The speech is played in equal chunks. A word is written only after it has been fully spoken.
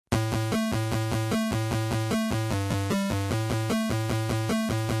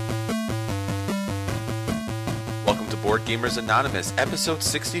Board Gamers Anonymous, episode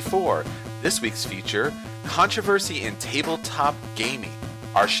 64. This week's feature, controversy in tabletop gaming.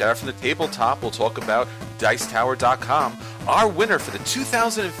 Our shout-out from the tabletop will talk about Dicetower.com. Our winner for the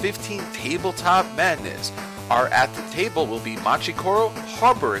 2015 Tabletop Madness. Our At the Table will be Machikoro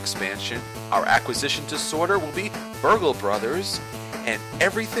Harbor expansion. Our acquisition disorder will be Burgle Brothers. And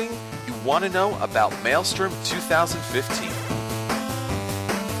everything you want to know about Maelstrom 2015.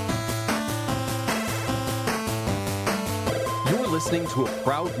 You're listening to a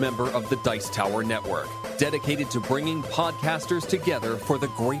proud member of the Dice Tower Network, dedicated to bringing podcasters together for the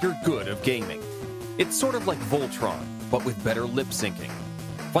greater good of gaming. It's sort of like Voltron, but with better lip syncing.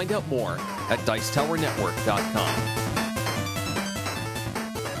 Find out more at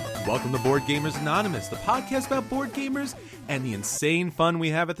Dicetowernetwork.com. Welcome to Board Gamers Anonymous, the podcast about board gamers and the insane fun we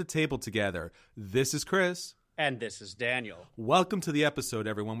have at the table together. This is Chris. And this is Daniel. Welcome to the episode,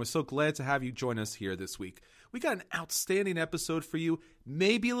 everyone. We're so glad to have you join us here this week. We got an outstanding episode for you.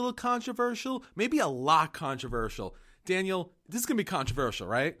 Maybe a little controversial, maybe a lot controversial. Daniel, this is going to be controversial,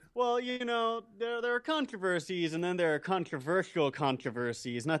 right? Well, you know, there are controversies, and then there are controversial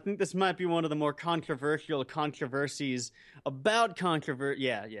controversies, and I think this might be one of the more controversial controversies about controversy.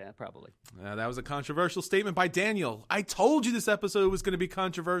 Yeah, probably. That was a controversial statement by Daniel. I told you this episode was going to be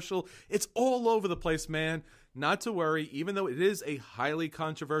controversial. It's all over the place, man. Not to worry, even though it is a highly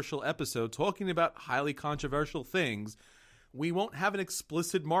controversial episode talking about highly controversial things, we won't have an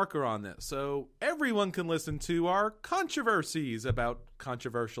explicit marker on this, so everyone can listen to our controversies about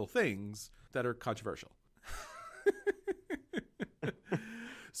controversial things that are controversial.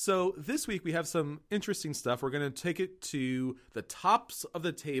 So this week we have some interesting stuff. We're going to take it to the tops of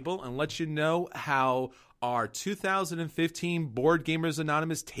the table and let you know how our 2015 Board Gamers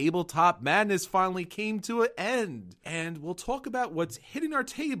Anonymous Tabletop Madness finally came to an end. And we'll talk about what's hitting our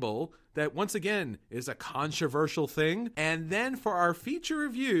table that, once again, is a controversial thing. And then for our feature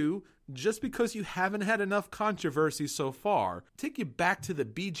review, just because you haven't had enough controversy so far, take you back to the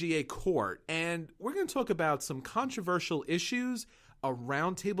BGA court. And we're going to talk about some controversial issues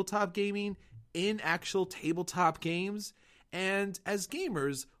around tabletop gaming in actual tabletop games. And as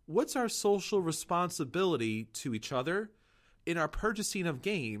gamers, what's our social responsibility to each other in our purchasing of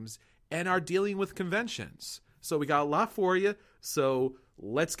games and our dealing with conventions? So we got a lot for you. So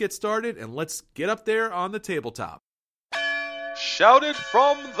let's get started and let's get up there on the tabletop. Shouted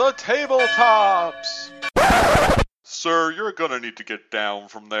from the tabletops! Sir, you're gonna need to get down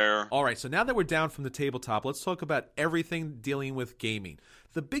from there. All right, so now that we're down from the tabletop, let's talk about everything dealing with gaming.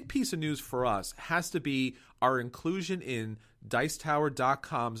 The big piece of news for us has to be our inclusion in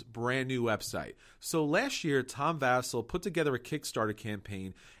Dicetower.com's brand new website. So last year, Tom Vassell put together a Kickstarter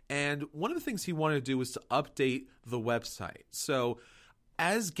campaign, and one of the things he wanted to do was to update the website. So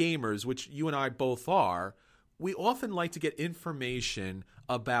as gamers, which you and I both are, we often like to get information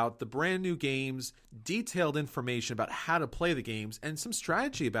about the brand new games, detailed information about how to play the games, and some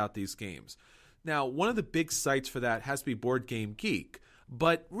strategy about these games. Now, one of the big sites for that has to be Board Game Geek.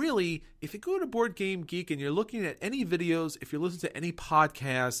 But really, if you go to Board Game Geek and you're looking at any videos, if you're listening to any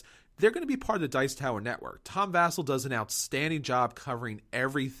podcasts, they're going to be part of the Dice Tower Network. Tom Vassell does an outstanding job covering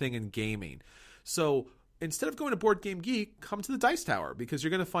everything in gaming. So instead of going to Board Game Geek, come to the Dice Tower because you're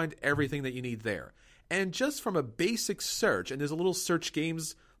going to find everything that you need there. And just from a basic search, and there's a little search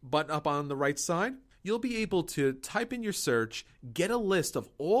games button up on the right side, you'll be able to type in your search, get a list of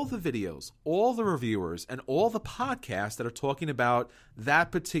all the videos, all the reviewers, and all the podcasts that are talking about that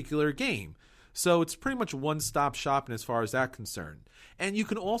particular game. So it's pretty much one-stop shopping as far as that's concerned. And you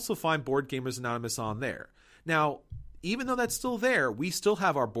can also find Board Gamers Anonymous on there. Now, even though that's still there, we still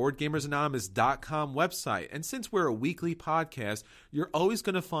have our BoardGamersAnonymous.com website. And since we're a weekly podcast, you're always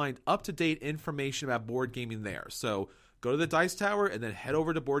going to find up-to-date information about board gaming there. So go to the Dice Tower and then head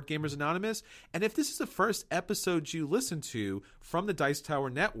over to Board Gamers Anonymous. And if this is the first episode you listen to from the Dice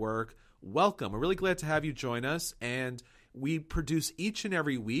Tower Network, welcome. We're really glad to have you join us. And we produce each and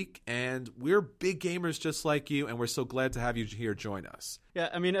every week, and we're big gamers just like you, and we're so glad to have you here join us. Yeah,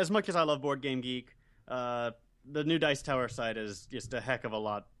 I mean, as much as I love Board Game Geek, the new Dice Tower site is just a heck of a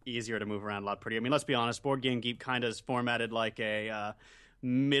lot easier to move around, a lot prettier. I mean, let's be honest, Board Game Geek kind of is formatted like a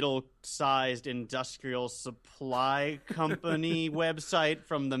middle-sized industrial supply company website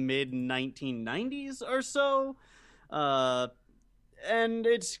from the mid-1990s or so. And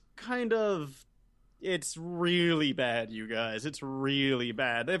it's really bad, you guys. It's really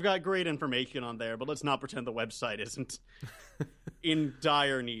bad. They've got great information on there, but let's not pretend the website isn't in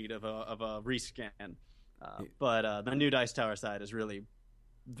dire need of a rescan. But the new Dice Tower site is really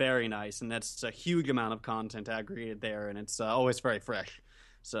very nice, and that's a huge amount of content aggregated there, and it's always very fresh.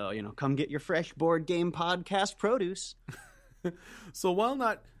 So, come get your fresh board game podcast produce. So while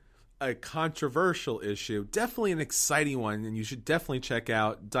not a controversial issue, definitely an exciting one, and you should definitely check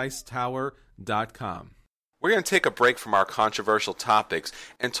out Dicetower.com. We're going to take a break from our controversial topics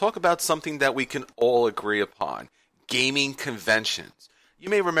and talk about something that we can all agree upon, gaming conventions. You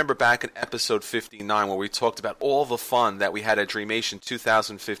may remember back in episode 59 where we talked about all the fun that we had at Dreamation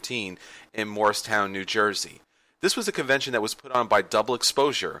 2015 in Morristown, New Jersey. This was a convention that was put on by Double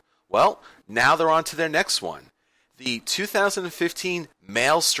Exposure. Well, now they're on to their next one. The 2015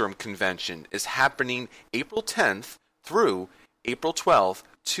 Maelstrom Convention is happening April 10th through April 12th,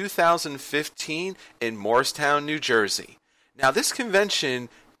 2015 in Morristown, New Jersey. Now, this convention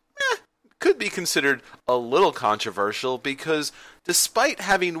could be considered a little controversial because despite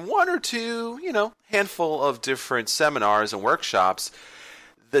having one or two, handful of different seminars and workshops,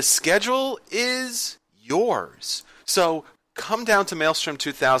 the schedule is yours. So come down to Maelstrom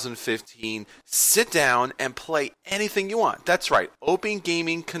 2015, sit down and play anything you want. That's right, Open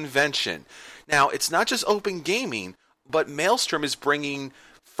Gaming Convention. Now, it's not just open gaming, but Maelstrom is bringing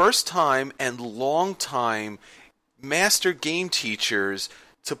first-time and long-time master game teachers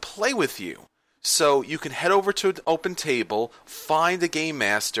to play with you. So you can head over to an open table, find a game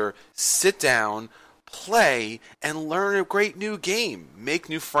master, sit down, play, and learn a great new game, make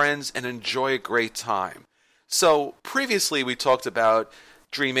new friends, and enjoy a great time. So previously we talked about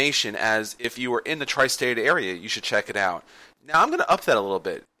Dreamation as if you were in the tri-state area, you should check it out. Now I'm going to up that a little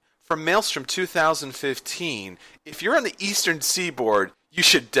bit. From Maelstrom 2015, if you're on the Eastern Seaboard, you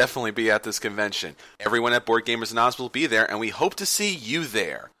should definitely be at this convention. Everyone at Board Gamers Anonymous will be there, and we hope to see you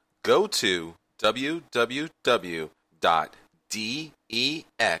there. Go to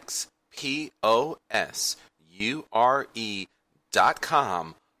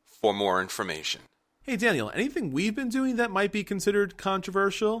www.dexposure.com for more information. Hey, Daniel, anything we've been doing that might be considered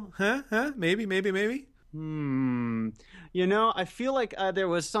controversial? Maybe? I feel like there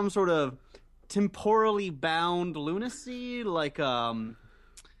was some sort of temporally bound lunacy, like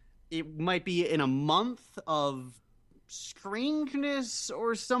it might be in a month of strangeness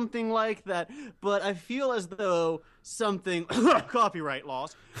or something like that, but I feel as though something copyright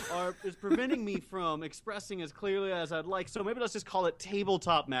laws is preventing me from expressing as clearly as I'd like, so maybe let's just call it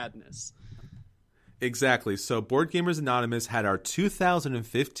tabletop madness. Exactly. So Board Gamers Anonymous had our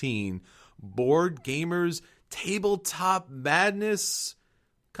 2015 Board Gamers Tabletop Madness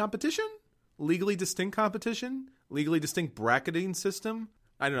competition? Legally distinct competition? Legally distinct bracketing system?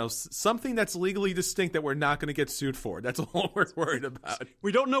 I don't know, something that's legally distinct that we're not going to get sued for. That's all we're worried about.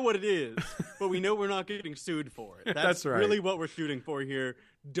 We don't know what it is, but we know we're not getting sued for it. That's right. Really what we're shooting for here.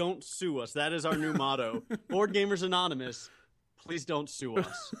 Don't sue us. That is our new motto. Board Gamers Anonymous, please don't sue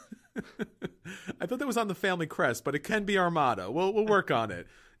us. I thought that was on the family crest, but it can be our motto. We'll work on it.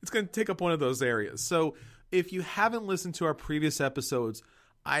 It's going to take up one of those areas. So if you haven't listened to our previous episodes,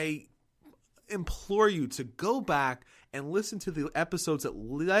 I implore you to go back and listen to the episodes that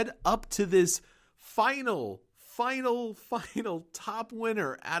led up to this final top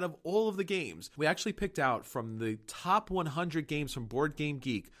winner out of all of the games. We actually picked out from the top 100 games from Board Game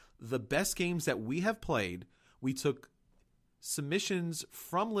Geek, the best games that we have played. We took submissions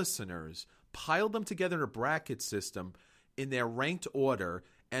from listeners, piled them together in a bracket system in their ranked order,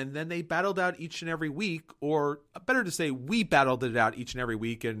 and then they battled out each and every week, or better to say, we battled it out each and every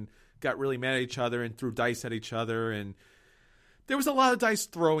week and got really mad at each other and threw dice at each other, and there was a lot of dice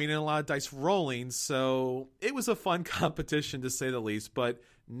throwing and a lot of dice rolling, so it was a fun competition to say the least. But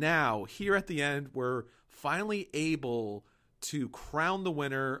now, here at the end, we're finally able to crown the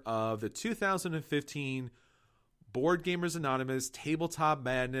winner of the 2015 Board Gamers Anonymous Tabletop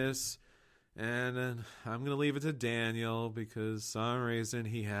Madness, and I'm going to leave it to Daniel because for some reason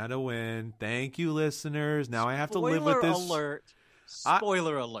he had to win. Thank you, listeners. Now I have to live with this.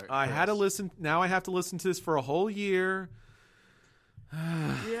 Spoiler alert. I had to listen. Now I have to listen to this for a whole year.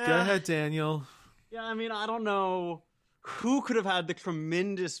 Yeah. Go ahead, Daniel. Yeah, I mean, I don't know who could have had the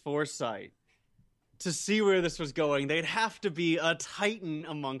tremendous foresight to see where this was going. They'd have to be a titan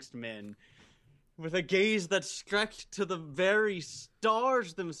amongst men, with a gaze that stretched to the very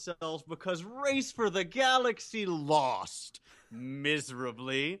stars themselves, because Race for the Galaxy lost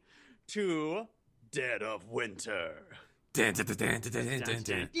miserably to Dead of Winter. That's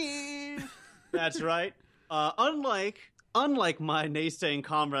right. Unlike my naysaying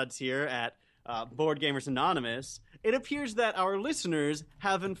comrades here at Board Gamers Anonymous, it appears that our listeners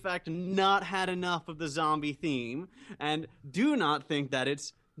have in fact not had enough of the zombie theme and do not think that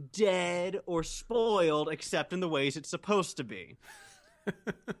it's dead or spoiled except in the ways it's supposed to be.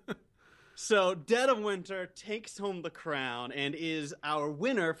 So Dead of Winter takes home the crown and is our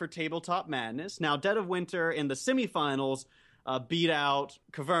winner for Tabletop Madness. Now, Dead of Winter in the semifinals beat out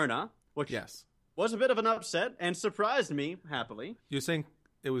Caverna, which was a bit of an upset and surprised me, happily. You're saying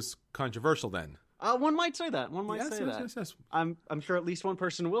it was controversial then? One might say that. One might say that. Yes. I'm sure at least one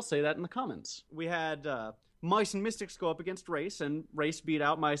person will say that in the comments. We had Mice and Mystics go up against Race, and Race beat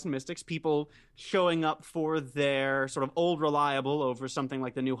out Mice and Mystics. People showing up for their sort of old reliable over something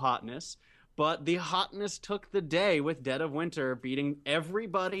like the new hotness. But the hotness took the day with Dead of Winter beating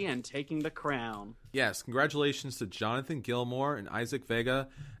everybody and taking the crown. Yes, congratulations to Jonathan Gilmore and Isaac Vega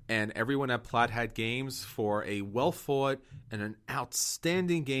and everyone at Plaid Games for a well-fought and an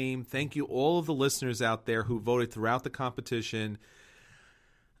outstanding game. Thank you all of the listeners out there who voted throughout the competition.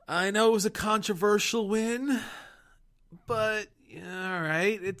 I know it was a controversial win, but all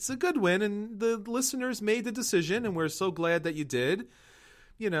right, it's a good win, and the listeners made the decision, and we're so glad that you did.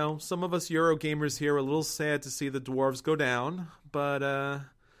 You know, some of us Eurogamers here are a little sad to see the dwarves go down, but I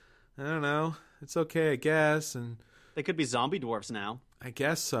don't know. It's okay, I guess. And they could be zombie dwarves now. I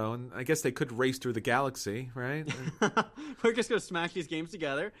guess so, and I guess they could race through the galaxy, right? We're just going to smash these games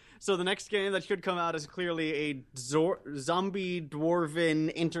together. So the next game that should come out is clearly a zombie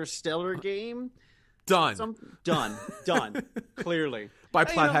dwarven interstellar game. Done. Done. Clearly. By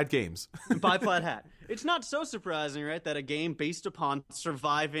Plaid Hat Games. By Plaid Hat. It's not so surprising, right, that a game based upon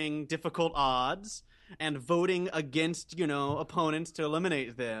surviving difficult odds and voting against, opponents to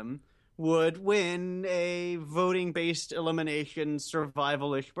eliminate them would win a voting-based elimination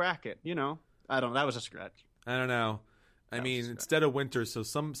survival-ish bracket. I don't know. That was a stretch. I don't know. I mean, it's Dead of Winter, so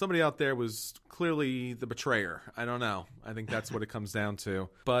somebody out there was clearly the betrayer. I don't know. I think that's what it comes down to.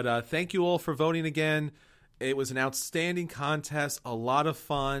 But thank you all for voting again. It was an outstanding contest, a lot of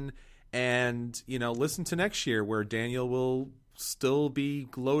fun, and, listen to next year where Daniel will still be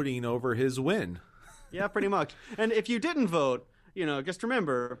gloating over his win. Yeah, pretty much. And if you didn't vote, just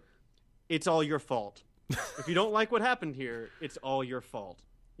remember, it's all your fault. If you don't like what happened here, it's all your fault.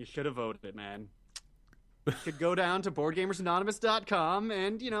 You should have voted, man. You should go down to BoardGamersAnonymous.com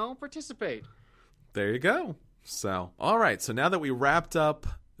and, participate. There you go. So, all right. So now that we wrapped up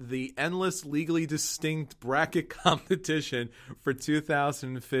the endless legally distinct bracket competition for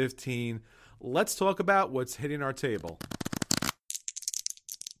 2015, let's talk about what's hitting our table.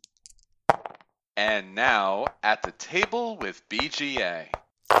 And now, at the table with BGA.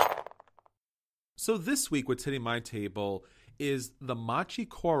 So this week, what's hitting my table is the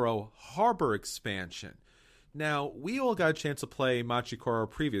Machikoro Harbor expansion. Now, we all got a chance to play Machikoro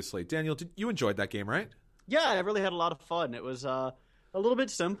previously. Daniel, you enjoyed that game, right? Yeah, I really had a lot of fun. It was a little bit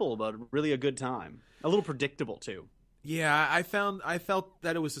simple, but really a good time. A little predictable, too. Yeah, I felt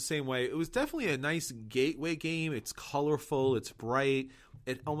that it was the same way. It was definitely a nice gateway game. It's colorful, it's bright.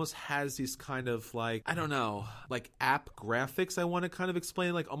 It almost has these kind of app graphics, I want to kind of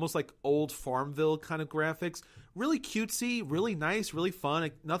explain, almost like old Farmville kind of graphics. Really cutesy, really nice, really fun.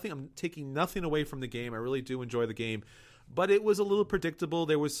 I'm taking nothing away from the game. I really do enjoy the game. But it was a little predictable.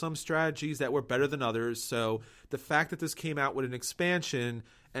 There was some strategies that were better than others. So the fact that this came out with an expansion,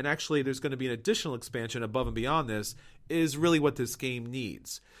 and actually there's going to be an additional expansion above and beyond this, is really what this game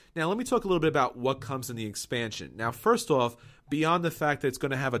needs. Now, let me talk a little bit about what comes in the expansion. Now, first off, beyond the fact that it's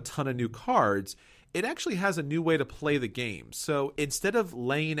going to have a ton of new cards, it actually has a new way to play the game. So instead of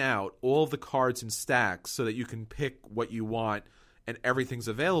laying out all of the cards in stacks so that you can pick what you want and everything's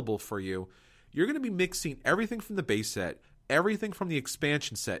available for you, you're going to be mixing everything from the base set, everything from the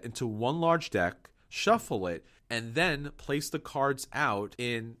expansion set into one large deck, shuffle it, and then place the cards out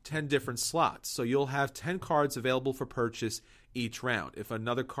in 10 different slots. So you'll have 10 cards available for purchase each round. If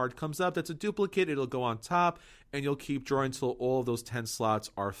another card comes up that's a duplicate, it'll go on top, and you'll keep drawing until all of those 10 slots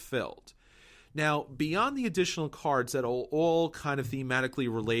are filled. Now, beyond the additional cards that are all kind of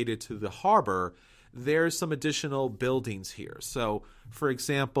thematically related to the harbor, there's some additional buildings here. So, for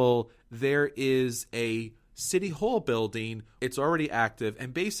example, there is a City Hall building. It's already active,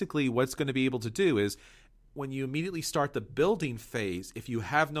 and basically what's going to be able to do is when you immediately start the building phase, if you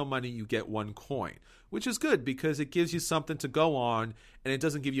have no money, you get 1 coin, which is good because it gives you something to go on, and it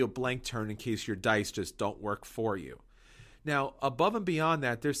doesn't give you a blank turn in case your dice just don't work for you. Now, above and beyond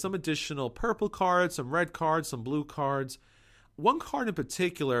that, there's some additional purple cards, some red cards, some blue cards. One card in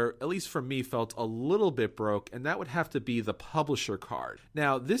particular, at least for me, felt a little bit broke, and that would have to be the publisher card.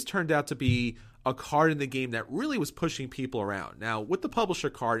 Now, this turned out to be a card in the game that really was pushing people around. Now, with the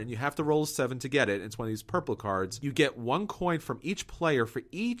publisher card, and you have to roll a 7 to get it, it's one of these purple cards, you get 1 coin from each player for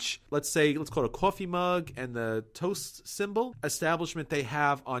each, let's call it a coffee mug and the toast symbol establishment they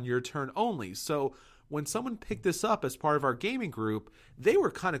have on your turn only. So when someone picked this up as part of our gaming group, they were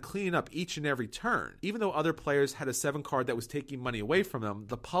kind of cleaning up each and every turn. Even though other players had a 7 card that was taking money away from them,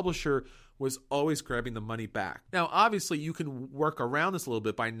 the publisher was always grabbing the money back. Now, obviously, you can work around this a little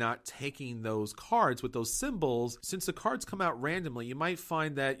bit by not taking those cards with those symbols. Since the cards come out randomly, you might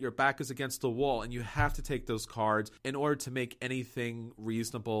find that your back is against the wall and you have to take those cards in order to make anything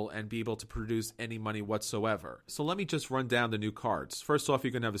reasonable and be able to produce any money whatsoever. So let me just run down the new cards. First off, you're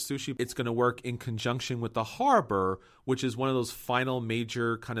going to have a sushi. It's going to work in conjunction with the harbor, which is one of those final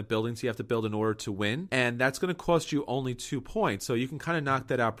major kind of buildings you have to build in order to win. And that's going to cost you only 2 points. So you can kind of knock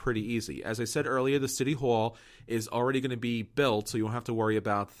that out pretty easy. As I said earlier, the city hall is already going to be built, so you won't have to worry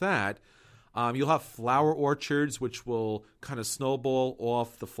about that. You'll have flower orchards, which will kind of snowball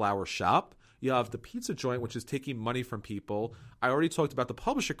off the flower shop. You have the pizza joint, which is taking money from people. I already talked about the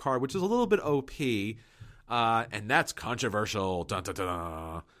publisher card, which is a little bit OP, and that's controversial. Dun, dun,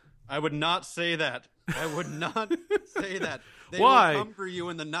 dun. I would not say that. I would not say that. They Why? will come for you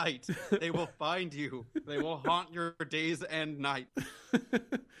in the night. They will find you. They will haunt your days and nights.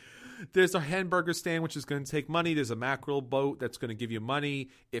 There's a hamburger stand, which is going to take money. There's a mackerel boat that's going to give you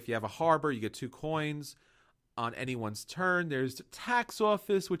money. If you have a harbor, you get 2 coins on anyone's turn. There's the tax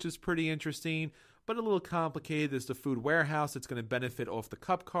office, which is pretty interesting, but a little complicated. There's the food warehouse that's going to benefit off the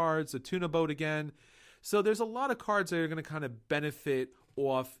cup cards, the tuna boat again. So there's a lot of cards that are going to kind of benefit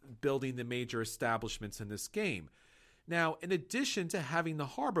off building the major establishments in this game. Now, in addition to having the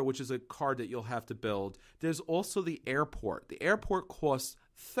harbor, which is a card that you'll have to build, there's also the airport. The airport costs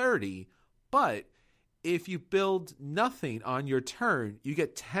 30, but if you build nothing on your turn, you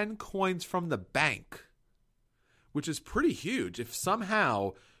get 10 coins from the bank, which is pretty huge. If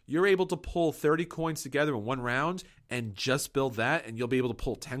somehow you're able to pull 30 coins together in one round and just build that, and you'll be able to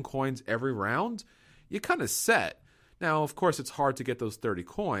pull 10 coins every round, you're kind of set. Now, of course, it's hard to get those 30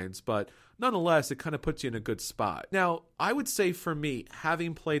 coins, but nonetheless, it kind of puts you in a good spot. Now, I would say for me,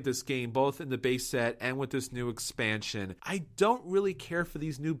 having played this game both in the base set and with this new expansion, I don't really care for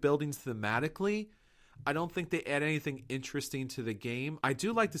these new buildings thematically. I don't think they add anything interesting to the game. I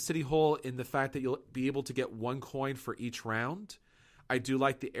do like the City Hall in the fact that you'll be able to get 1 coin for each round. I do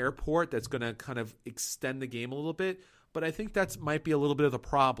like the airport. That's going to kind of extend the game a little bit, but I think that might be a little bit of the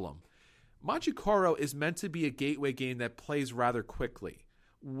problem. Manchukuo is meant to be a gateway game that plays rather quickly.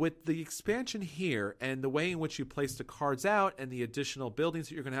 With the expansion here and the way in which you place the cards out and the additional buildings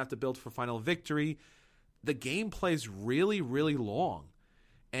that you're going to have to build for Final Victory, the game plays really, really long.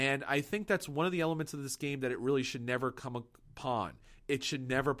 And I think that's one of the elements of this game that it really should never come upon. It should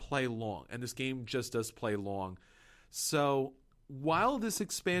never play long, and this game just does play long. So while this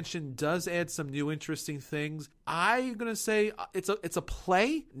expansion does add some new interesting things, I'm going to say it's a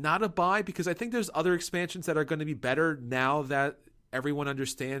play, not a buy, because I think there's other expansions that are going to be better now that everyone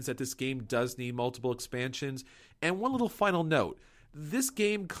understands that this game does need multiple expansions. And one little final note. This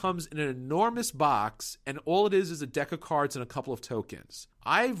game comes in an enormous box, and all it is a deck of cards and a couple of tokens.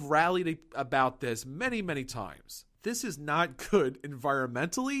 I've rallied about this many, many times. This is not good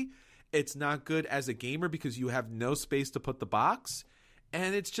environmentally. It's not good as a gamer because you have no space to put the box,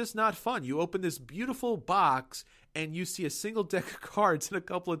 and it's just not fun. You open this beautiful box, and you see a single deck of cards and a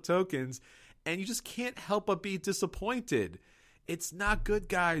couple of tokens, and you just can't help but be disappointed. It's not good,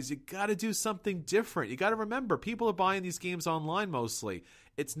 guys. You got to do something different. You got to remember, people are buying these games online mostly.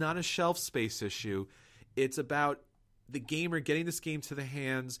 It's not a shelf space issue. It's about the gamer getting this game to the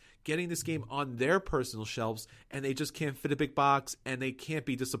hands, getting this game on their personal shelves, and they just can't fit a big box, and they can't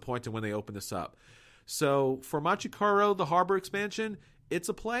be disappointed when they open this up. So for Manchukuo, the Harbor expansion, it's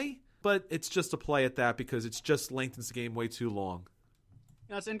a play, but it's just a play at that because it's just lengthens the game way too long.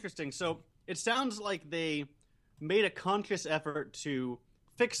 That's interesting. So it sounds like they made a conscious effort to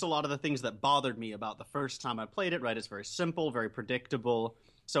fix a lot of the things that bothered me about the first time I played it, right? It's very simple, very predictable.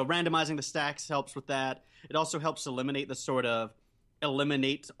 So randomizing the stacks helps with that. It also helps eliminate the sort of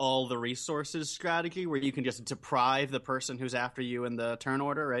eliminate all the resources strategy where you can just deprive the person who's after you in the turn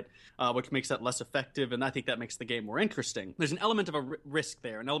order, right? Which makes that less effective, and I think that makes the game more interesting. There's an element of a risk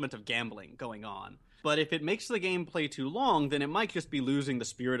there, an element of gambling going on. But if it makes the game play too long, then it might just be losing the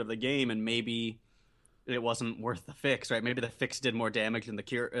spirit of the game, and maybe it wasn't worth the fix, right? Maybe the fix did more damage than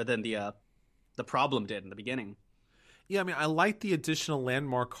the problem did in the beginning. Yeah, I mean, I like the additional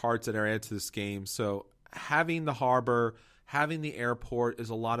landmark cards that are added to this game. So having the harbor, having the airport is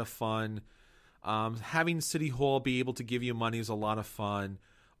a lot of fun. Having City Hall be able to give you money is a lot of fun,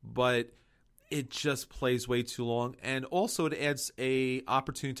 but it just plays way too long. And also it adds a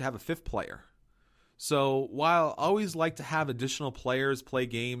opportunity to have a 5th player. So while I always like to have additional players play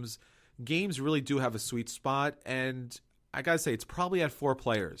games, games really do have a sweet spot. And I gotta say, it's probably at 4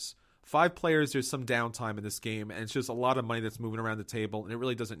 players. 5 players, there's some downtime in this game, and it's just a lot of money that's moving around the table, and it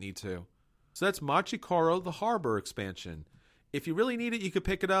really doesn't need to. So that's Machikoro, the Harbor expansion. If you really need it, you could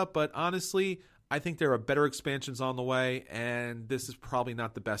pick it up, but honestly, I think there are better expansions on the way, and this is probably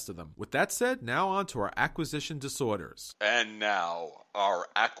not the best of them. With that said, now on to our acquisition disorders. And now, our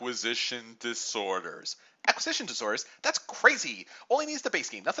acquisition disorders. Acquisition disorders? That's crazy! All he needs is the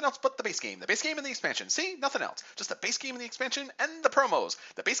base game, nothing else but the base game. The base game and the expansion. See? Nothing else. Just the base game and the expansion and the promos.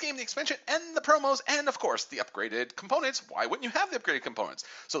 The base game, the expansion, and the promos, and of course, the upgraded components. Why wouldn't you have the upgraded components?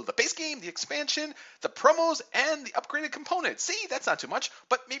 So the base game, the expansion, the promos, and the upgraded components. See? That's not too much,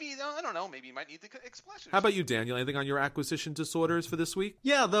 but maybe, I don't know, maybe you might need the expansion. How about you, Daniel? Anything on your acquisition disorders for this week?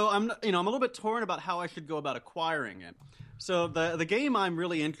 Yeah, though I'm a little bit torn about how I should go about acquiring it. So the game I'm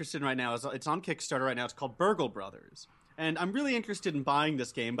really interested in right now it's on Kickstarter right now. It's called Burgle Brothers, and I'm really interested in buying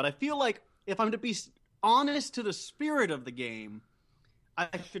this game. But I feel like if I'm to be honest to the spirit of the game, I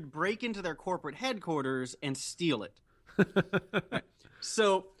should break into their corporate headquarters and steal it. Right.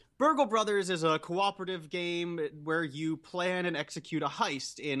 So Burgle Brothers is a cooperative game where you plan and execute a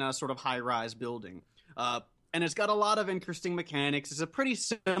heist in a sort of high-rise building. And it's got a lot of interesting mechanics. It's a pretty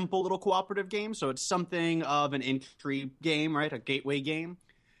simple little cooperative game, so it's something of an entry game, right? A gateway game.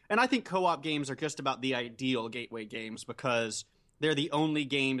 And I think co-op games are just about the ideal gateway games because they're the only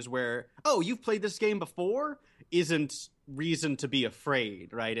games where, oh, you've played this game before? Isn't reason to be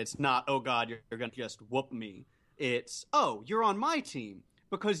afraid, right? It's not, oh God, you're going to just whoop me. It's, oh, you're on my team.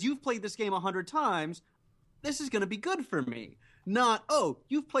 Because you've played this game 100 times, this is going to be good for me. Not, oh,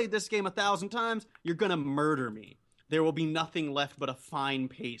 you've played this game 1,000 times, you're gonna murder me. There will be nothing left but a fine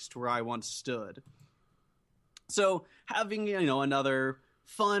paste where I once stood. So having, another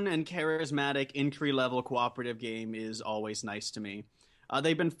fun and charismatic entry-level cooperative game is always nice to me.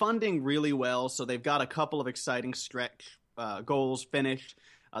 They've been funding really well, so they've got a couple of exciting stretch goals finished.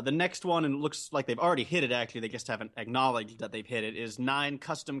 The next one, and it looks like they've already hit it, actually, they just haven't acknowledged that they've hit it, is 9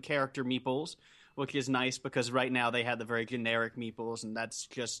 custom character meeples, which is nice because right now they have the very generic meeples, and that's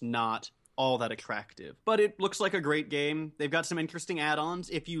just not all that attractive. But it looks like a great game. They've got some interesting add-ons.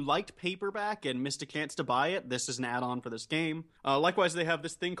 If you liked paperback and missed a chance to buy it, this is an add-on for this game. Likewise, they have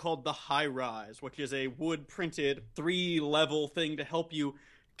this thing called the High Rise, which is a wood-printed 3-level thing to help you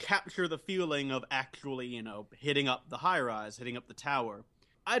capture the feeling of actually, hitting up the high rise, hitting up the tower.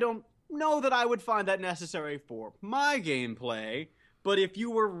 I don't know that I would find that necessary for my gameplay, but if you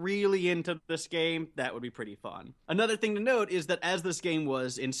were really into this game, that would be pretty fun. Another thing to note is that as this game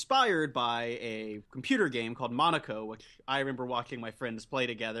was inspired by a computer game called Monaco, which I remember watching my friends play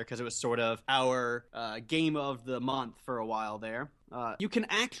together because it was sort of our game of the month for a while there, you can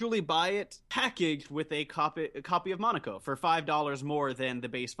actually buy it packaged with a copy of Monaco for $5 more than the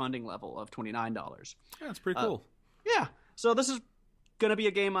base funding level of $29. Yeah, that's pretty cool. Yeah, so this is going to be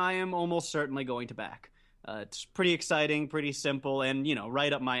a game I am almost certainly going to back. It's pretty exciting, pretty simple, and,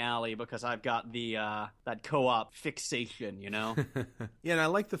 right up my alley because I've got the that co-op fixation, Yeah, and I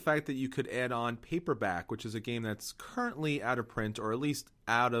like the fact that you could add on Paperback, which is a game that's currently out of print, or at least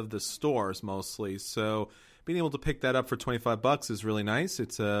out of the stores mostly. So being able to pick that up for $25 is really nice.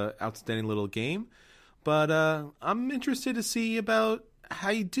 It's an outstanding little game. But I'm interested to see about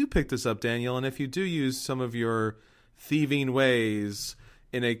how you do pick this up, Daniel, and if you do use some of your thieving ways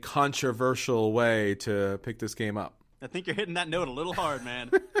in a controversial way to pick this game up. I think you're hitting that note a little hard, man.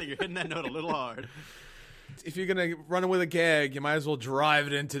 I think you're hitting that note a little hard. If you're going to run it with a gag, you might as well drive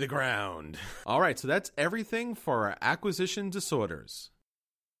it into the ground. All right, so that's everything for our acquisition disorders.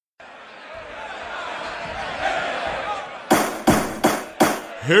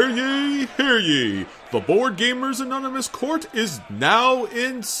 Hear ye, hear ye. The Board Gamers Anonymous Court is now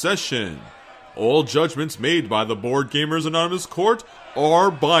in session. All judgments made by the Board Gamers Anonymous Court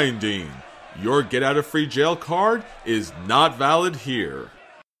are binding. Your get-out-of-free-jail card is not valid here.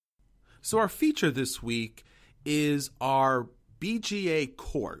 So our feature this week is our BGA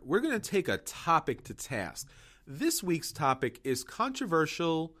court. We're going to take a topic to task. This week's topic is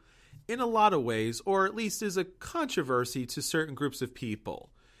controversial in a lot of ways, or at least is a controversy to certain groups of people.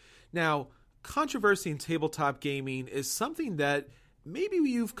 Now, controversy in tabletop gaming is something that maybe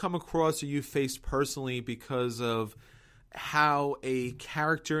you've come across or you've faced personally because of how a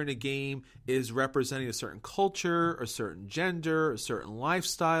character in a game is representing a certain culture, a certain gender, a certain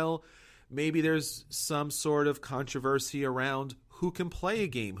lifestyle. Maybe there's some sort of controversy around who can play a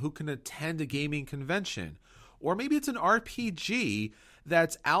game, who can attend a gaming convention. Or maybe it's an RPG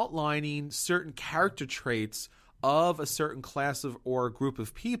that's outlining certain character traits of a certain class of or group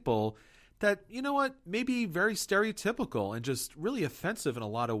of people that, may be very stereotypical and just really offensive in a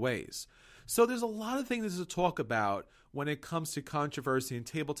lot of ways. So there's a lot of things to talk about when it comes to controversy in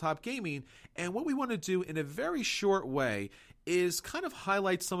tabletop gaming. And what we want to do in a very short way is kind of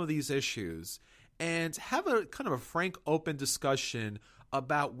highlight some of these issues and have a kind of a frank, open discussion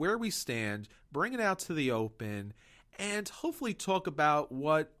about where we stand, bring it out to the open, and hopefully talk about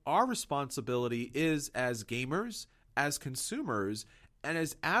what our responsibility is as gamers, as consumers, and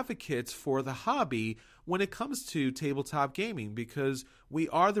as advocates for the hobby when it comes to tabletop gaming, because we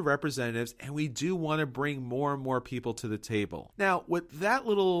are the representatives and we do want to bring more and more people to the table. Now, with that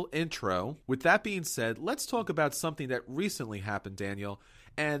little intro, with that being said, let's talk about something that recently happened, Daniel,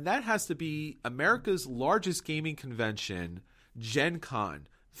 and that has to be America's largest gaming convention, Gen Con,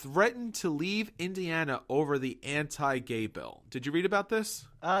 threatened to leave Indiana over the anti-gay bill. Did you read about this?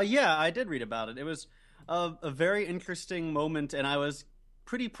 Yeah, I did read about it. It was a very interesting moment, and I was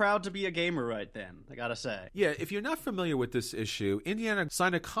pretty proud to be a gamer right then, I gotta say. Yeah, if you're not familiar with this issue, Indiana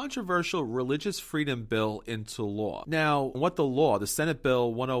signed a controversial religious freedom bill into law. Now, what the law, the Senate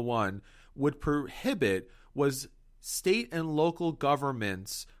Bill 101, would prohibit was state and local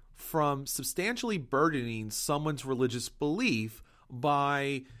governments from substantially burdening someone's religious belief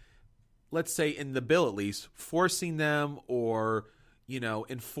by, let's say in the bill at least, forcing them or,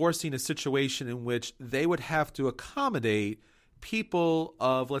 enforcing a situation in which they would have to accommodate people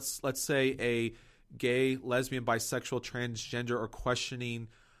of, let's say, a gay, lesbian, bisexual, transgender, or questioning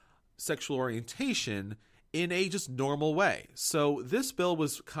sexual orientation in a just normal way. So this bill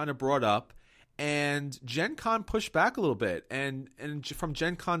was kind of brought up, and Gen Con pushed back a little bit. And from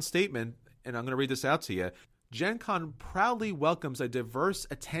Gen Con's statement, and I'm going to read this out to you, Gen Con proudly welcomes a diverse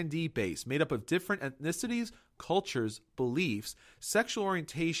attendee base made up of different ethnicities, cultures, beliefs, sexual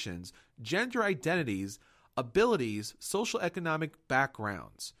orientations, gender identities, abilities, social economic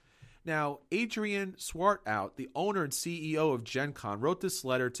backgrounds. Now, Adrienne Swartout, the owner and CEO of Gen Con, wrote this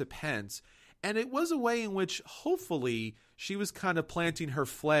letter to Pence, and it was a way in which hopefully she was kind of planting her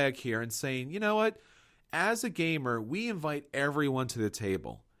flag here and saying, you know what, as a gamer, we invite everyone to the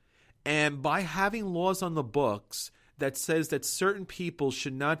table. And by having laws on the books that says that certain people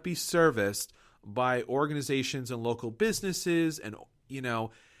should not be serviced by organizations and local businesses, and,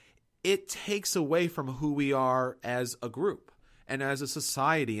 it takes away from who we are as a group and as a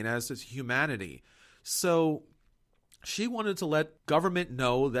society and as a humanity. So she wanted to let government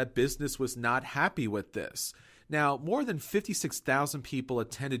know that business was not happy with this. Now, more than 56,000 people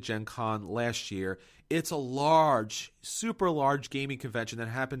attended Gen Con last year. It's a large, super large gaming convention that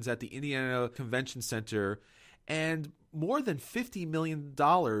happens at the Indiana Convention Center, and more than $50 million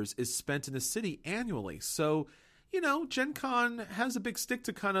is spent in the city annually. So, Gen Con has a big stick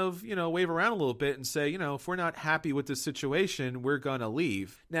to kind of, wave around a little bit and say, if we're not happy with this situation, we're going to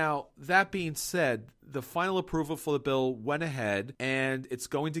leave. Now, that being said, the final approval for the bill went ahead, and it's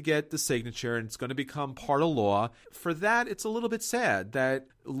going to get the signature, and it's going to become part of law. For that, it's a little bit sad that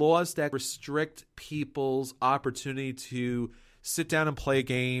laws that restrict people's opportunity to sit down and play a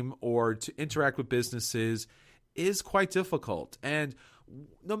game or to interact with businesses is quite difficult. And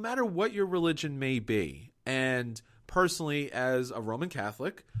no matter what your religion may be, and personally, as a Roman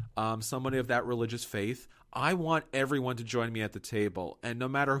Catholic, somebody of that religious faith, I want everyone to join me at the table. And no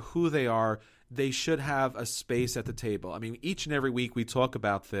matter who they are, they should have a space at the table. I mean, each and every week we talk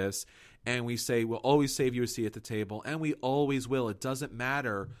about this, and we say we'll always save you a seat at the table, and we always will. It doesn't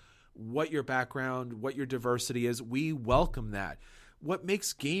matter what your background, what your diversity is. We welcome that. What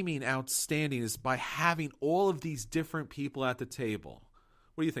makes gaming outstanding is by having all of these different people at the table.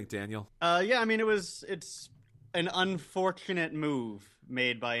 What do you think, Daniel? Yeah, I mean, it's an unfortunate move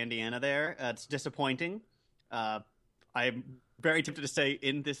made by Indiana there. It's disappointing. I'm very tempted to say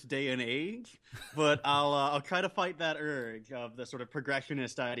in this day and age, but I'll try to fight that urge of the sort of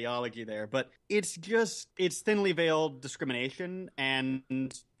progressionist ideology there. But it's thinly veiled discrimination,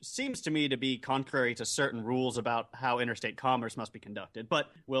 and seems to me to be contrary to certain rules about how interstate commerce must be conducted.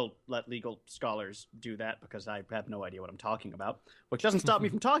 But we'll let legal scholars do that, because I have no idea what I'm talking about, which doesn't stop me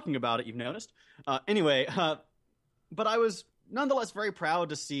from talking about it, you've noticed. Anyway, but I was nonetheless very proud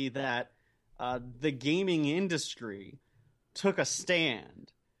to see that the gaming industry took a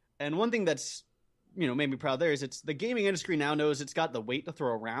stand. And one thing that's, made me proud there is the gaming industry now knows it's got the weight to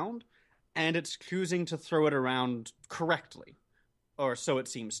throw around, and it's choosing to throw it around correctly. Or so it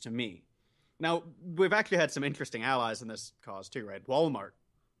seems to me. Now, we've actually had some interesting allies in this cause too, right? Walmart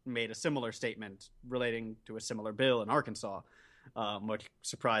made a similar statement relating to a similar bill in Arkansas, which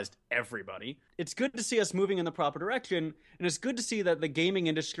surprised everybody. It's good to see us moving in the proper direction, and it's good to see that the gaming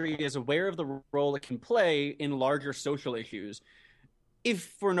industry is aware of the role it can play in larger social issues, if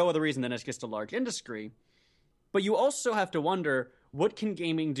for no other reason than it's just a large industry. But you also have to wonder, what can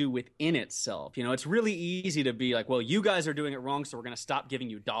gaming do within itself? You know, it's really easy to be like, well, you guys are doing it wrong, so we're going to stop giving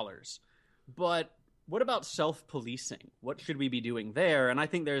you dollars. But what about self-policing? What should we be doing there? And I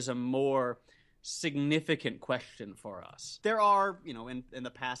think there's a more significant question for us. There are, you know, in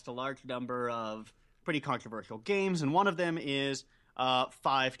the past, a large number of pretty controversial games, and one of them is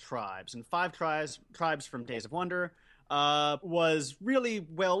Five Tribes. And Five Tribes from Days of Wonder was really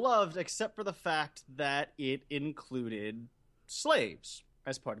well loved, except for the fact that it included slaves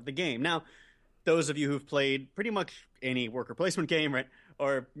as part of the game. Now, those of you who've played pretty much any worker placement game, right,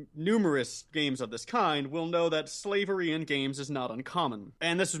 or numerous games of this kind will know that slavery in games is not uncommon.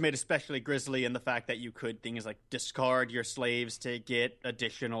 And this was made especially grisly in the fact that you could things like discard your slaves to get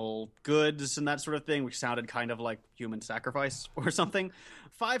additional goods and that sort of thing, which sounded kind of like human sacrifice or something.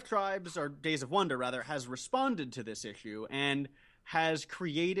 Five Tribes, or Days of Wonder rather, has responded to this issue and has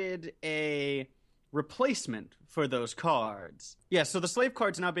created a replacement for those cards. Yeah, so the slave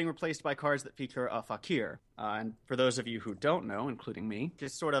cards are now being replaced by cards that feature a fakir. And for those of you who don't know, including me,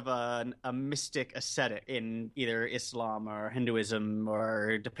 just sort of a mystic ascetic in either Islam or Hinduism,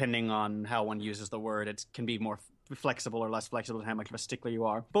 or depending on how one uses the word, it can be more flexible or less flexible to how much of a stickler you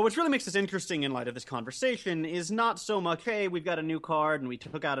are. But what really makes this interesting in light of this conversation is not so much, hey, we've got a new card and we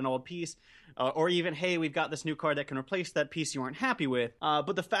took out an old piece, or even, hey, we've got this new card that can replace that piece you weren't happy with,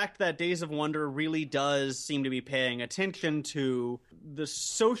 but the fact that Days of Wonder really does seem to be paying attention to the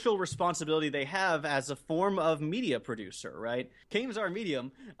social responsibility they have as a form of media producer, right? Games are a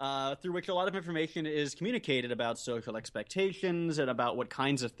medium through which a lot of information is communicated about social expectations and about what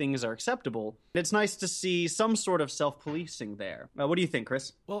kinds of things are acceptable. It's nice to see some sort of self-policing there. What do you think,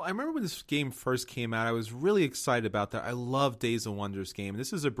 Chris? Well, I remember when this game first came out, I was really excited about that. I love Days of Wonder's game.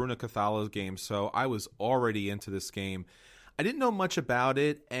 This is a Bruno Cathala game, so I was already into this game. I didn't know much about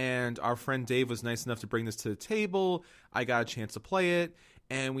it, and our friend Dave was nice enough to bring this to the table. I got a chance to play it,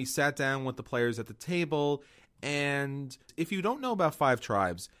 and we sat down with the players at the table. And if you don't know about Five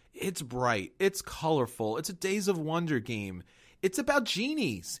Tribes, it's bright, it's colorful, it's a Days of Wonder game. It's about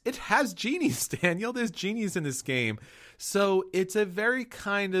genies. It has genies, Daniel. There's genies in this game. So it's a very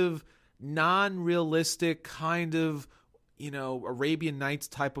kind of non-realistic kind of, you know, Arabian Nights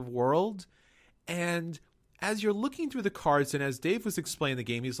type of world. And as you're looking through the cards, and as Dave was explaining the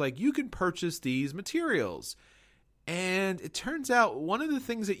game, he's like, you can purchase these materials. And it turns out one of the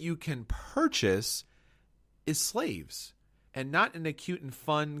things that you can purchase is slaves. And not in a cute and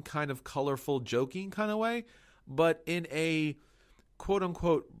fun kind of colorful joking kind of way, but in a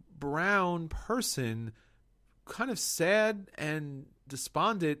quote-unquote brown person, kind of sad and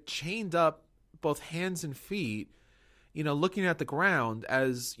despondent, chained up both hands and feet, you know, looking at the ground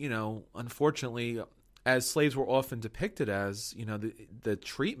as, you know, unfortunately, as slaves were often depicted as, you know, the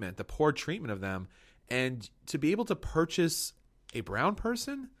treatment, the poor treatment of them. And to be able to purchase a brown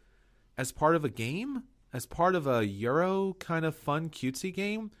person as part of a game, as part of a Euro kind of fun cutesy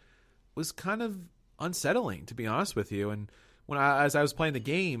game, was kind of unsettling, to be honest with you. And as I was playing the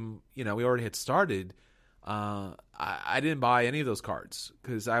game, you know, we already had started. I didn't buy any of those cards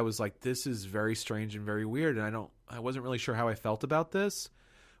because I was like, this is very strange and very weird, and I wasn't really sure how I felt about this.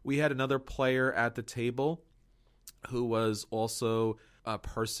 We had another player at the table who was also a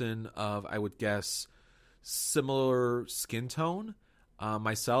person of, I would guess, similar skin tone.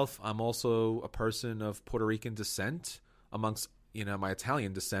 Myself, I'm also a person of Puerto Rican descent amongst, you know, my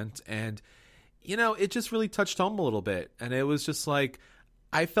Italian descent, and you know, it just really touched home a little bit. And it was just like,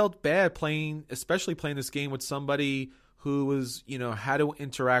 I felt bad especially playing this game with somebody who was, you know, had to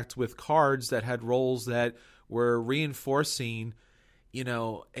interact with cards that had roles that were reinforcing, you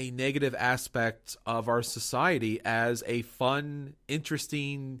know, a negative aspect of our society as a fun,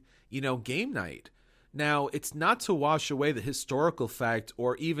 interesting, you know, game night. Now, it's not to wash away the historical fact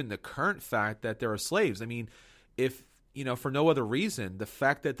or even the current fact that there are slaves. I mean, if, you know, for no other reason, the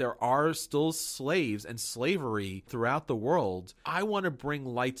fact that there are still slaves and slavery throughout the world, I want to bring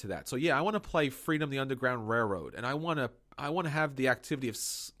light to that. So yeah, I want to play Freedom the Underground Railroad, and I want to have the activity of,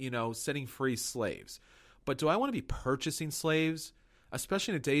 you know, setting free slaves. But do I want to be purchasing slaves,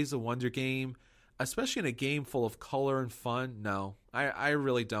 especially in a Days of Wonder game, especially in a game full of color and fun? No, I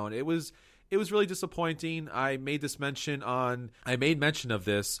really don't. It was really disappointing. I made mention of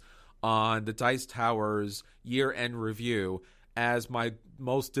this on the Dice Tower's year-end review as my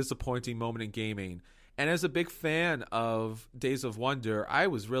most disappointing moment in gaming. And as a big fan of Days of Wonder, I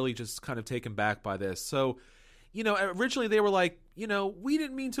was really just kind of taken back by this. So, you know, originally they were like, you know, we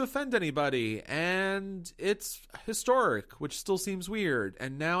didn't mean to offend anybody, and it's historic, which still seems weird.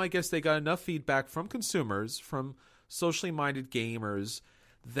 And now I guess they got enough feedback from consumers, from socially minded gamers,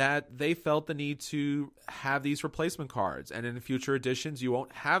 that they felt the need to have these replacement cards. And in future editions, you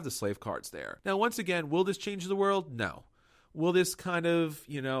won't have the slave cards there. Now, once again, will this change the world? No. Will this kind of,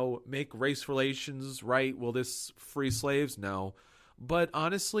 make race relations right? Will this free slaves? No. But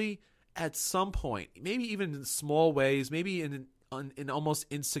honestly, at some point, maybe even in small ways, maybe in almost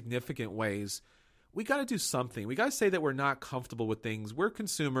insignificant ways, we got to do something. We got to say that we're not comfortable with things. We're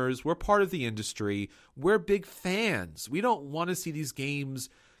consumers. We're part of the industry. We're big fans. We don't want to see these games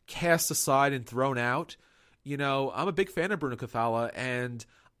cast aside and thrown out. I'm a big fan of Bruno Cathala, and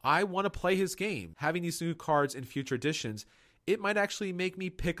I want to play his game. Having these new cards in future editions, it might actually make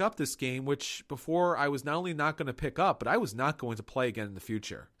me pick up this game, which before I was not only not going to pick up, but I was not going to play again in the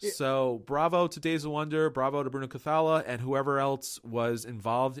future. So bravo to Days of Wonder, bravo to Bruno Cathala, and whoever else was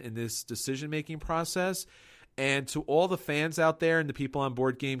involved in this decision-making process. And to all the fans out there and the people on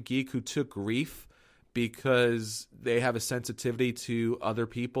Board Game Geek who took grief because they have a sensitivity to other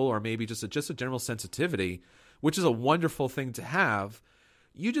people, or maybe just a general sensitivity, which is a wonderful thing to have.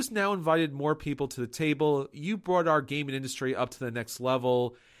 You just now invited more people to the table. You brought our gaming industry up to the next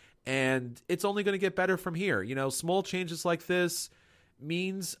level, and it's only going to get better from here. Small changes like this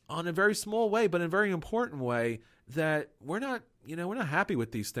means, on a very small way, but in a very important way, that we're not happy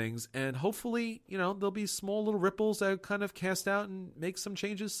with these things. And hopefully, there'll be small little ripples that kind of cast out and make some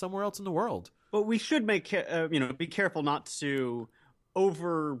changes somewhere else in the world. But we should be careful not to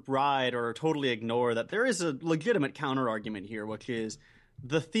override or totally ignore that there is a legitimate counter argument here, which is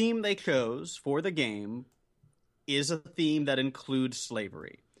the theme they chose for the game is a theme that includes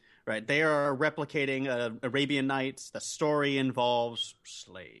slavery, right? They are replicating Arabian Nights. The story involves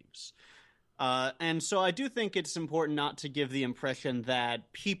slaves. And so I do think it's important not to give the impression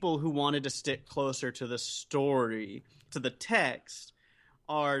that people who wanted to stick closer to the story, to the text,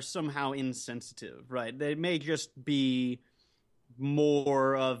 are somehow insensitive, right? They may just be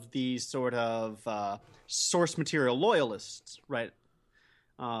more of these sort of source material loyalists, right?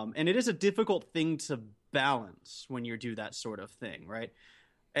 And it is a difficult thing to balance when you do that sort of thing, right?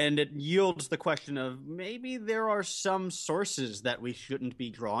 And it yields the question of maybe there are some sources that we shouldn't be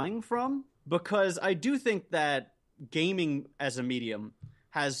drawing from, because I do think that gaming as a medium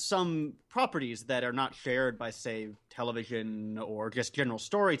has some properties that are not shared by, say, television or just general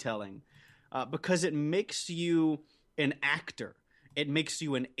storytelling, because it makes you an actor. It makes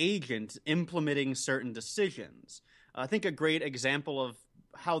you an agent implementing certain decisions. I think a great example of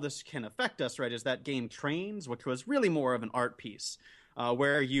how this can affect us, right, is that game Trains, which was really more of an art piece,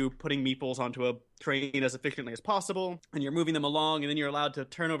 where you putting meeples onto a train as efficiently as possible, and you're moving them along, and then you're allowed to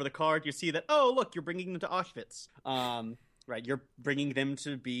turn over the card. You see that, oh, look, you're bringing them to Auschwitz. Right, you're bringing them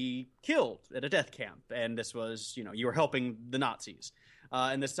to be killed at a death camp, and this was, you were helping the Nazis,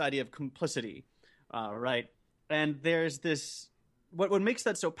 and this idea of complicity, right? And there's this, what makes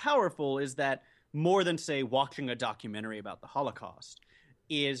that so powerful is that more than, say, watching a documentary about the Holocaust,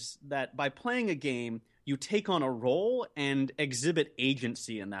 is that by playing a game, you take on a role and exhibit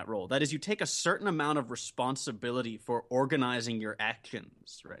agency in that role. That is, you take a certain amount of responsibility for organizing your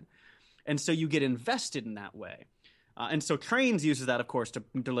actions, right? And so you get invested in that way. And so Trains uses that, of course, to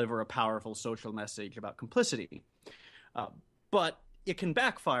deliver a powerful social message about complicity. But it can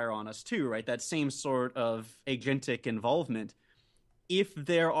backfire on us too, right? That same sort of agentic involvement, if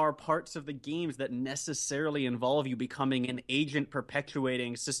there are parts of the games that necessarily involve you becoming an agent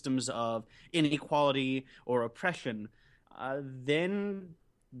perpetuating systems of inequality or oppression, then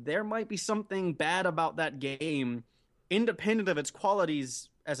there might be something bad about that game, independent of its qualities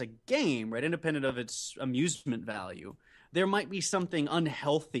as a game, right? Independent of its amusement value. There might be something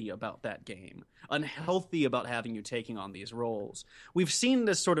unhealthy about that game, unhealthy about having you taking on these roles. We've seen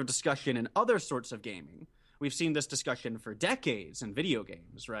this sort of discussion in other sorts of gaming. We've seen this discussion for decades in video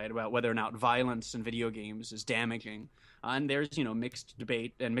games, right, about whether or not violence in video games is damaging. And there's, mixed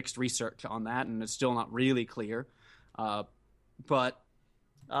debate and mixed research on that, and it's still not really clear. But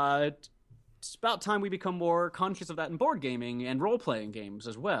it's about time we become more conscious of that in board gaming and role-playing games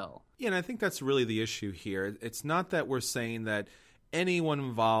as well. Yeah, and I think that's really the issue here. It's not that we're saying that anyone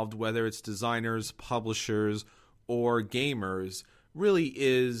involved, whether it's designers, publishers, or gamers, really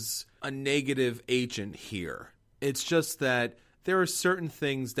is a negative agent here. It's just that there are certain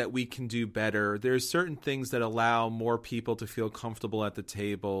things that we can do better. There are certain things that allow more people to feel comfortable at the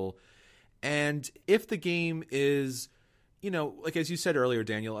table. And if the game is, like as you said earlier,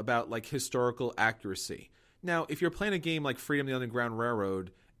 Daniel, about like historical accuracy. Now, if you're playing a game like Freedom the Underground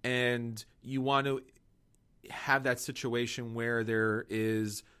Railroad and you want to have that situation where there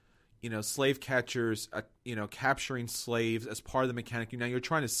is slave catchers, capturing slaves as part of the mechanic. Now you're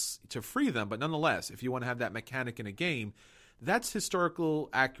trying to free them, but nonetheless, if you want to have that mechanic in a game, That's historical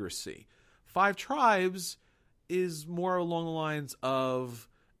accuracy. Five Tribes is more along the lines of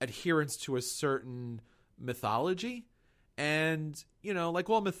adherence to a certain mythology. And, like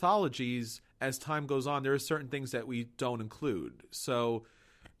all mythologies, as time goes on, there are certain things that we don't include. So,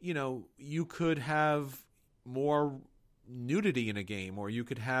 you could have more nudity in a game, or you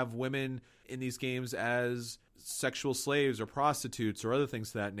could have women in these games as sexual slaves or prostitutes or other things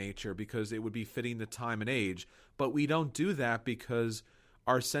of that nature, because it would be fitting the time and age. But we don't do that because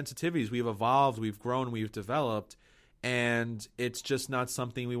our sensitivities, we've evolved, we've grown, we've developed, and it's just not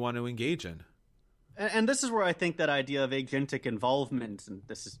something we want to engage in. And this is where I think that idea of agentic involvement, and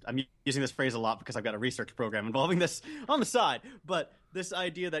I'm using this phrase a lot because I've got a research program involving this on the side, but this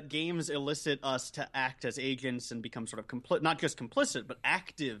idea that games elicit us to act as agents and become sort of not just complicit, but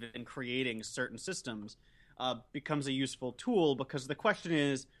active in creating certain systems becomes a useful tool, because the question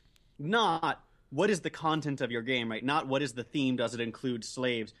is not what is the content of your game, right? Not what is the theme, does it include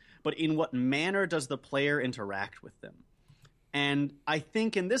slaves, but in what manner does the player interact with them? And I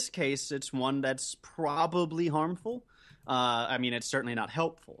think in this case, it's one that's probably harmful. It's certainly not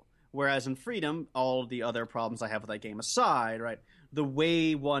helpful. Whereas in Freedom, all the other problems I have with that game aside, right, the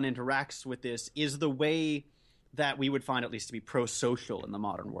way one interacts with this is the way that we would find at least to be pro-social in the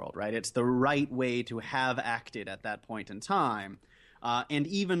modern world, right? It's the right way to have acted at that point in time. And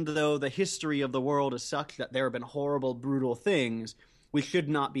even though the history of the world is such that there have been horrible, brutal things, we should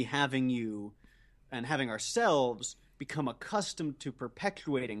not be having you and having ourselves become accustomed to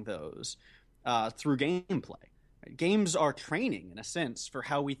perpetuating those through gameplay. Right? Games are training, in a sense, for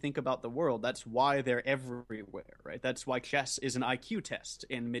how we think about the world. That's why they're everywhere, right? That's why chess is an IQ test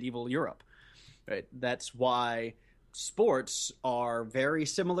in medieval Europe, right? That's why sports are very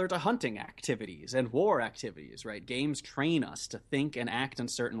similar to hunting activities and war activities, right? Games train us to think and act in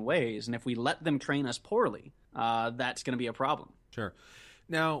certain ways, and if we let them train us poorly, that's going to be a problem. Sure.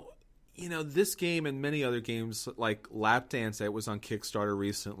 Now, this game and many other games like Lap Dance that was on Kickstarter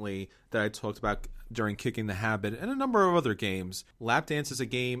recently that I talked about during Kicking the Habit, and a number of other games. Lap Dance is a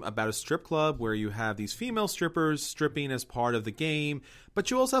game about a strip club where you have these female strippers stripping as part of the game, but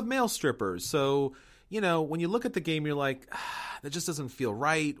you also have male strippers. So, when you look at the game, you're like, that just doesn't feel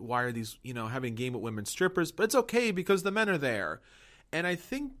right. Why are these, having a game with women strippers? But it's okay because the men are there. And I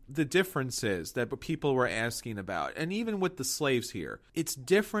think the difference is that what people were asking about, and even with the slaves here, it's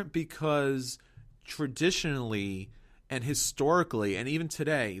different because traditionally and historically, and even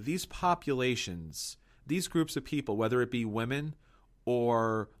today, these populations, these groups of people, whether it be women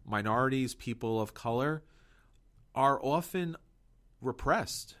or minorities, people of color, are often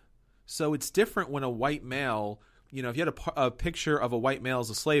repressed. So it's different when a white male, if you had a picture of a white male as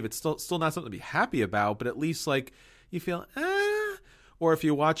a slave, it's still not something to be happy about, but at least like you feel, Or if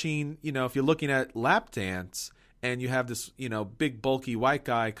you're watching, if you're looking at Lap Dance and you have this, big bulky white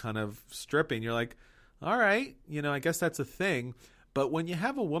guy kind of stripping, you're like, all right, I guess that's a thing. But when you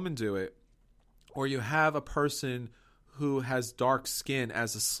have a woman do it, or you have a person who has dark skin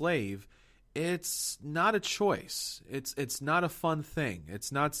as a slave, it's not a choice. It's not a fun thing.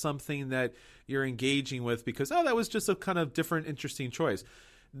 It's not something that you're engaging with because, that was just a kind of different, interesting choice.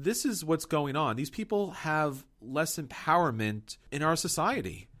 This is what's going on. These people have less empowerment in our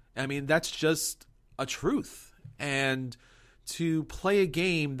society. I mean, that's just a truth. And to play a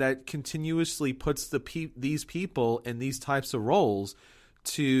game that continuously puts these people in these types of roles,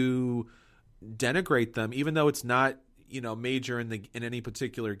 to denigrate them, even though it's not, major in any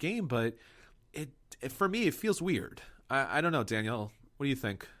particular game, but for me, it feels weird. I don't know, Daniel. What do you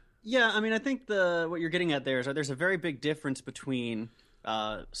think? Yeah, I think what you're getting at there is that there's a very big difference between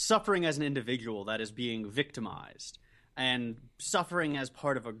suffering as an individual that is being victimized and suffering as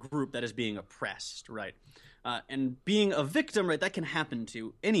part of a group that is being oppressed, right? And being a victim, right, that can happen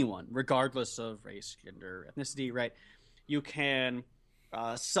to anyone, regardless of race, gender, ethnicity, right? You can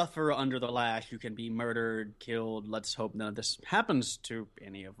suffer under the lash. You can be murdered, killed. Let's hope none of this happens to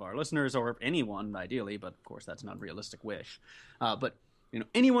any of our listeners or anyone, ideally, but of course that's not a realistic wish. But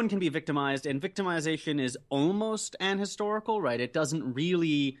anyone can be victimized, and victimization is almost ahistorical, right? It doesn't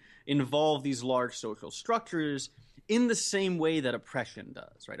really involve these large social structures in the same way that oppression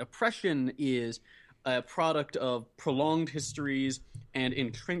does, right? Oppression is a product of prolonged histories and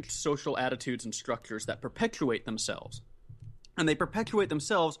entrenched social attitudes and structures that perpetuate themselves. And they perpetuate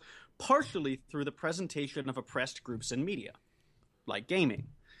themselves partially through the presentation of oppressed groups in media, like gaming.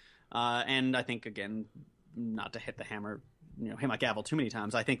 And I think, again, not to hit my gavel too many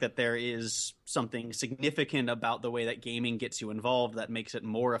times, I think that there is something significant about the way that gaming gets you involved that makes it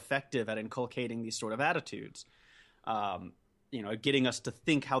more effective at inculcating these sort of attitudes. Getting us to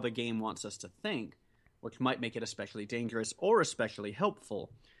think how the game wants us to think. which might make it especially dangerous or especially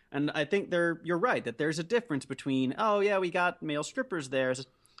helpful. And I think you're right that there's a difference between, oh yeah, we got male strippers there.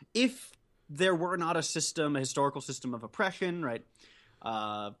 If there were not a historical system of oppression, right,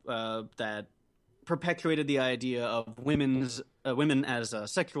 that perpetuated the idea of women as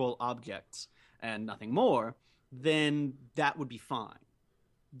sexual objects and nothing more, then that would be fine.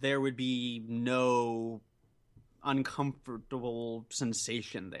 There would be no uncomfortable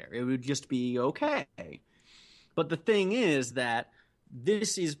sensation there. It would just be okay. But the thing is that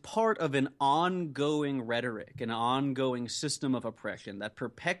this is part of an ongoing rhetoric, an ongoing system of oppression that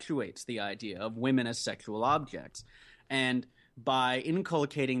perpetuates the idea of women as sexual objects. And by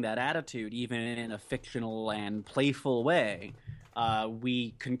inculcating that attitude, even in a fictional and playful way,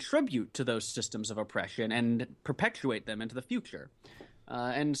 we contribute to those systems of oppression and perpetuate them into the future.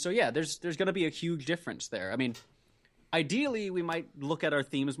 And so, yeah, there's going to be a huge difference there. I mean, ideally, we might look at our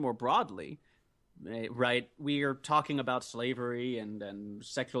themes more broadly, right? We are talking about slavery and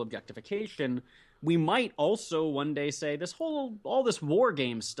sexual objectification. We might also one day say all this war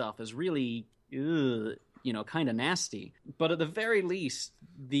game stuff is really, kind of nasty. But at the very least,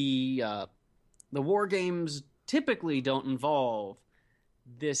 the war games typically don't involve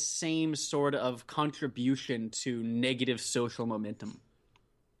this same sort of contribution to negative social momentum.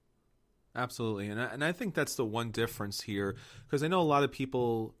 Absolutely. And I think that's the one difference here, because I know a lot of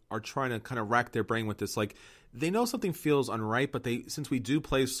people are trying to kind of rack their brain with this. Like, they know something feels unright, but since we do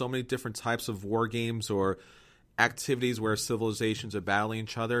play so many different types of war games or activities where civilizations are battling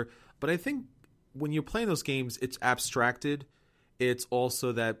each other, but I think when you're playing those games, it's abstracted. It's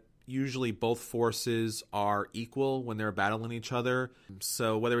also that usually both forces are equal when they're battling each other.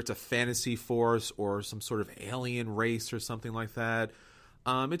 So whether it's a fantasy force or some sort of alien race or something like that,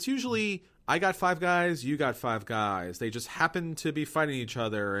 it's usually, I got 5 guys, you got 5 guys. They just happen to be fighting each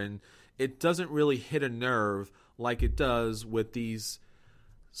other, and it doesn't really hit a nerve like it does with these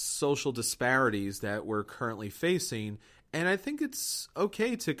social disparities that we're currently facing. And I think it's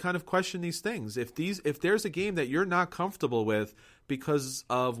okay to kind of question these things. If there's a game that you're not comfortable with because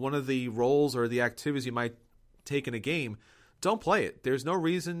of one of the roles or the activities you might take in a game, don't play it. There's no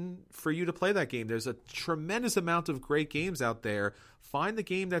reason for you to play that game. There's a tremendous amount of great games out there. Find the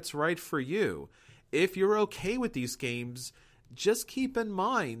game that's right for you. If you're okay with these games, just keep in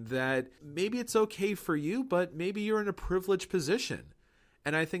mind that maybe it's okay for you, but maybe you're in a privileged position.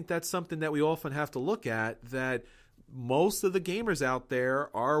 And I think that's something that we often have to look at, that most of the gamers out there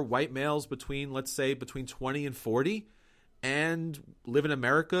are white males between 20 and 40 and live in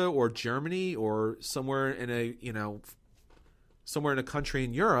America or Germany or somewhere in a country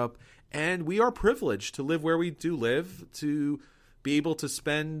in Europe, and we are privileged to live where we do live, to be able to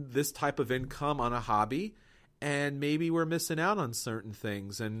spend this type of income on a hobby, and maybe we're missing out on certain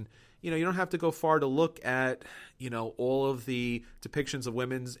things. And you don't have to go far to look at all of the depictions of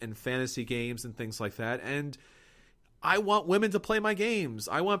women's in fantasy games and things like that. And I want women to play my games.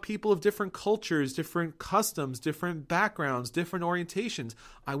 I want people of different cultures, different customs, different backgrounds, different orientations.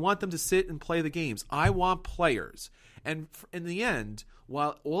 I want them to sit and play the games. I want players. And in the end,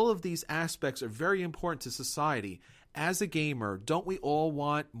 while all of these aspects are very important to society, as a gamer, don't we all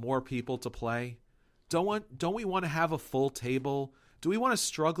want more people to play? Don't we want to have a full table? Do we want to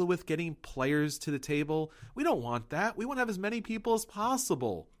struggle with getting players to the table? We don't want that. We want to have as many people as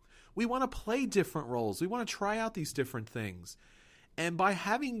possible. We want to play different roles. We want to try out these different things. And by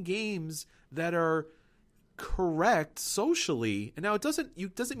having games that are correct socially, and now it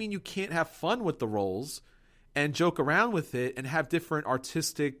doesn't mean you can't have fun with the roles and joke around with it and have different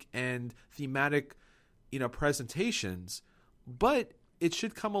artistic and thematic, presentations, but it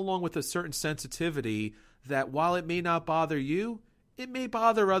should come along with a certain sensitivity that while it may not bother you, it may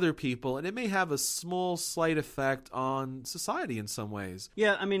bother other people, and it may have a small, slight effect on society in some ways.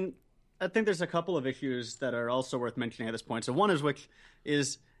 Yeah, I mean, I think there's a couple of issues that are also worth mentioning at this point. So one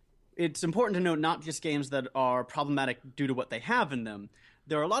is it's important to note not just games that are problematic due to what they have in them.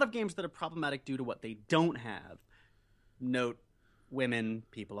 There are a lot of games that are problematic due to what they don't have. Note women,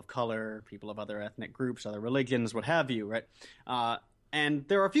 people of color, people of other ethnic groups, other religions, what have you, right? And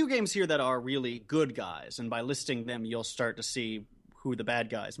there are a few games here that are really good guys, and by listing them, you'll start to see who the bad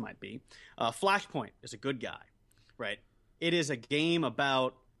guys might be. Flashpoint is a good guy, right? It is a game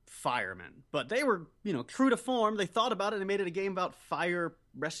about firemen, but they were, true to form. They thought about it and made it a game about fire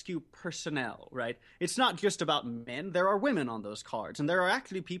rescue personnel, right? It's not just about men. There are women on those cards, and there are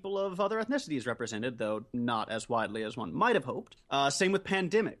actually people of other ethnicities represented, though not as widely as one might have hoped. Same with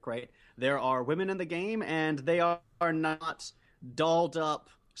Pandemic, right? There are women in the game, and they are not dolled up,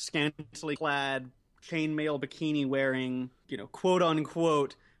 scantily clad, chainmail bikini wearing, quote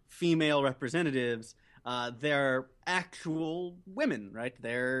unquote female representatives. They're actual women, right?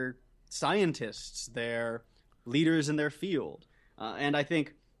 They're scientists. They're leaders in their field. And I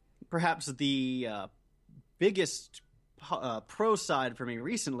think perhaps the biggest pro side for me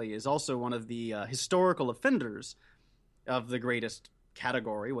recently is also one of the historical offenders of the greatest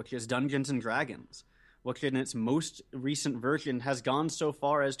category, which is Dungeons and Dragons, which in its most recent version has gone so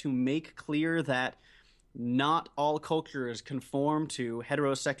far as to make clear that not all cultures conform to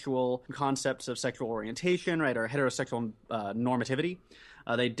heterosexual concepts of sexual orientation, right, or heterosexual normativity.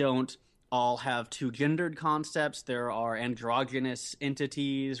 They don't all have two-gendered concepts. There are androgynous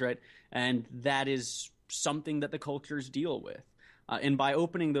entities, right, and that is something that the cultures deal with. And by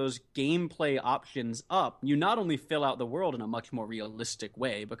opening those gameplay options up, you not only fill out the world in a much more realistic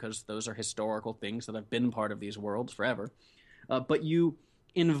way, because those are historical things that have been part of these worlds forever, but you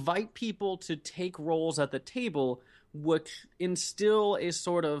invite people to take roles at the table which instill a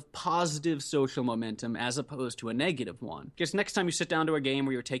sort of positive social momentum as opposed to a negative one. Just next time you sit down to a game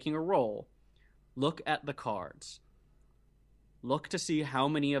where you're taking a role, look at the cards. Look to see how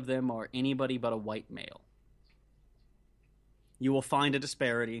many of them are anybody but a white male. You will find a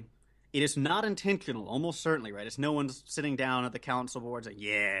disparity. It is not intentional, almost certainly, right? It's no one's sitting down at the council board saying,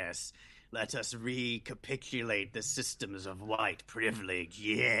 yes, let us recapitulate the systems of white privilege,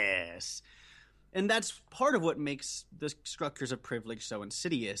 yes. And that's part of what makes the structures of privilege so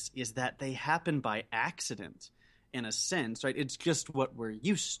insidious, is that they happen by accident, in a sense, right? It's just what we're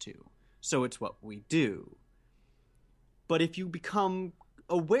used to, so it's what we do. But if you become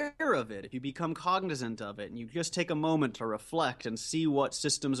aware of it, if you become cognizant of it, and you just take a moment to reflect and see what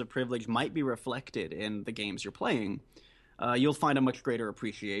systems of privilege might be reflected in the games you're playing, you'll find a much greater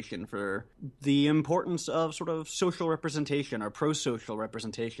appreciation for the importance of sort of social representation or pro-social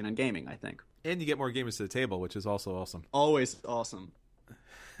representation in gaming, I think. And you get more gamers to the table, which is also awesome. Always awesome.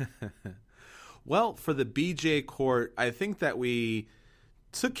 Well, for the BGA court, I think that we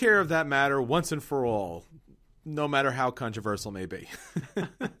took care of that matter once and for all, no matter how controversial it may be.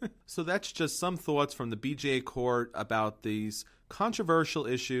 So that's just some thoughts from the BGA court about these controversial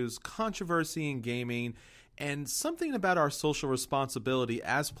issues, controversy in gaming, and something about our social responsibility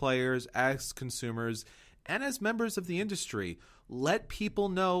as players, as consumers, and as members of the industry. Let people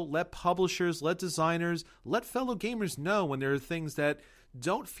know, let publishers, let designers, let fellow gamers know when there are things that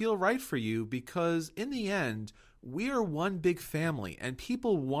don't feel right for you, because in the end, we are one big family, and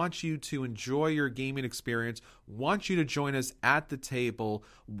people want you to enjoy your gaming experience, want you to join us at the table,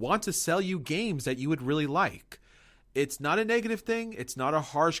 want to sell you games that you would really like. It's not a negative thing. It's not a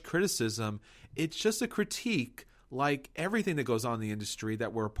harsh criticism. It's just a critique, like everything that goes on in the industry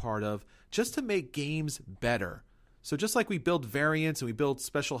that we're a part of, just to make games better. So just like we build variants and we build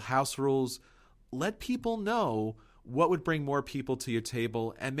special house rules, let people know what would bring more people to your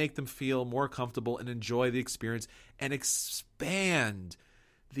table and make them feel more comfortable and enjoy the experience and expand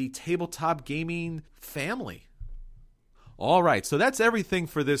the tabletop gaming family. All right, so that's everything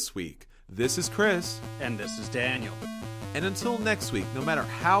for this week. This is Chris. And this is Daniel. And until next week, no matter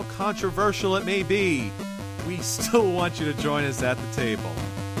how controversial it may be, we still want you to join us at the table.